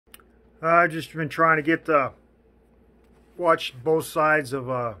I've just been trying to get to watch both sides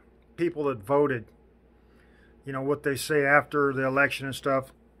of people that voted. You know, what they say after the election and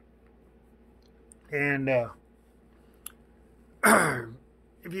stuff. And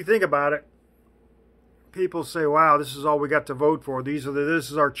if you think about it, people say, "Wow, this is all we got to vote for. This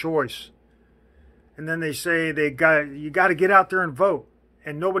is our choice." And then they say you got to get out there and vote.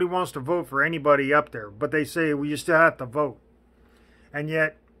 And nobody wants to vote for anybody up there, but they say, well, you still have to vote. And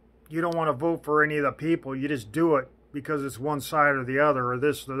yet you don't want to vote for any of the people. You just do it because it's one side or the other, or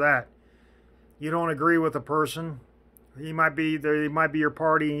this or that. You don't agree with a person. He might be your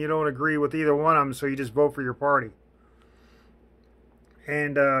party, and you don't agree with either one of them, so you just vote for your party.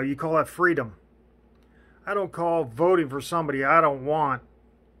 And you call that freedom. I don't call voting for somebody I don't want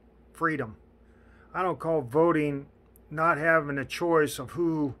freedom. I don't call voting not having a choice of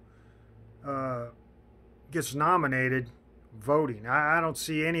who gets nominated voting. I don't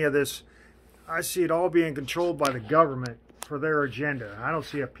see any of this. I see it all being controlled by the government for their agenda. I don't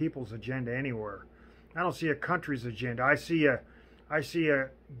see a people's agenda anywhere. I don't see a country's agenda. I see a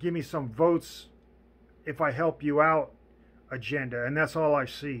give me some votes if I help you out agenda, and that's all I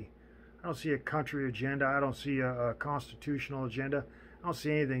see. I don't see a country agenda. I don't see a constitutional agenda. I don't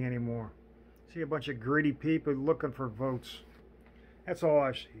see anything anymore. I see a bunch of greedy people looking for votes. That's all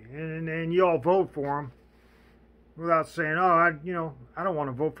I see. And you all vote for them without saying, "Oh, I don't want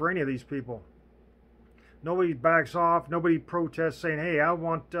to vote for any of these people." Nobody backs off. Nobody protests saying, "Hey,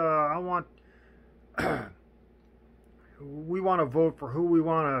 we want to vote for who we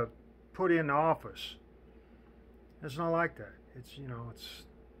want to put in office." It's not like that.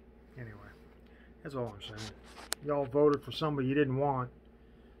 Anyway. That's all I'm saying. Y'all voted for somebody you didn't want,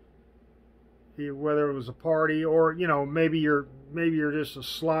 whether it was a party or maybe you're just a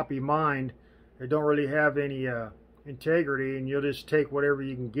sloppy mind that don't really have any integrity, and you'll just take whatever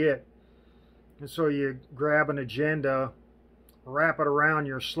you can get. And so you grab an agenda, wrap it around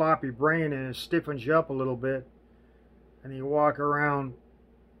your sloppy brain, and it stiffens you up a little bit, and you walk around,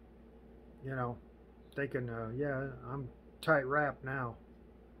 thinking, yeah, I'm tight wrapped now.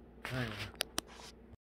 Anyway.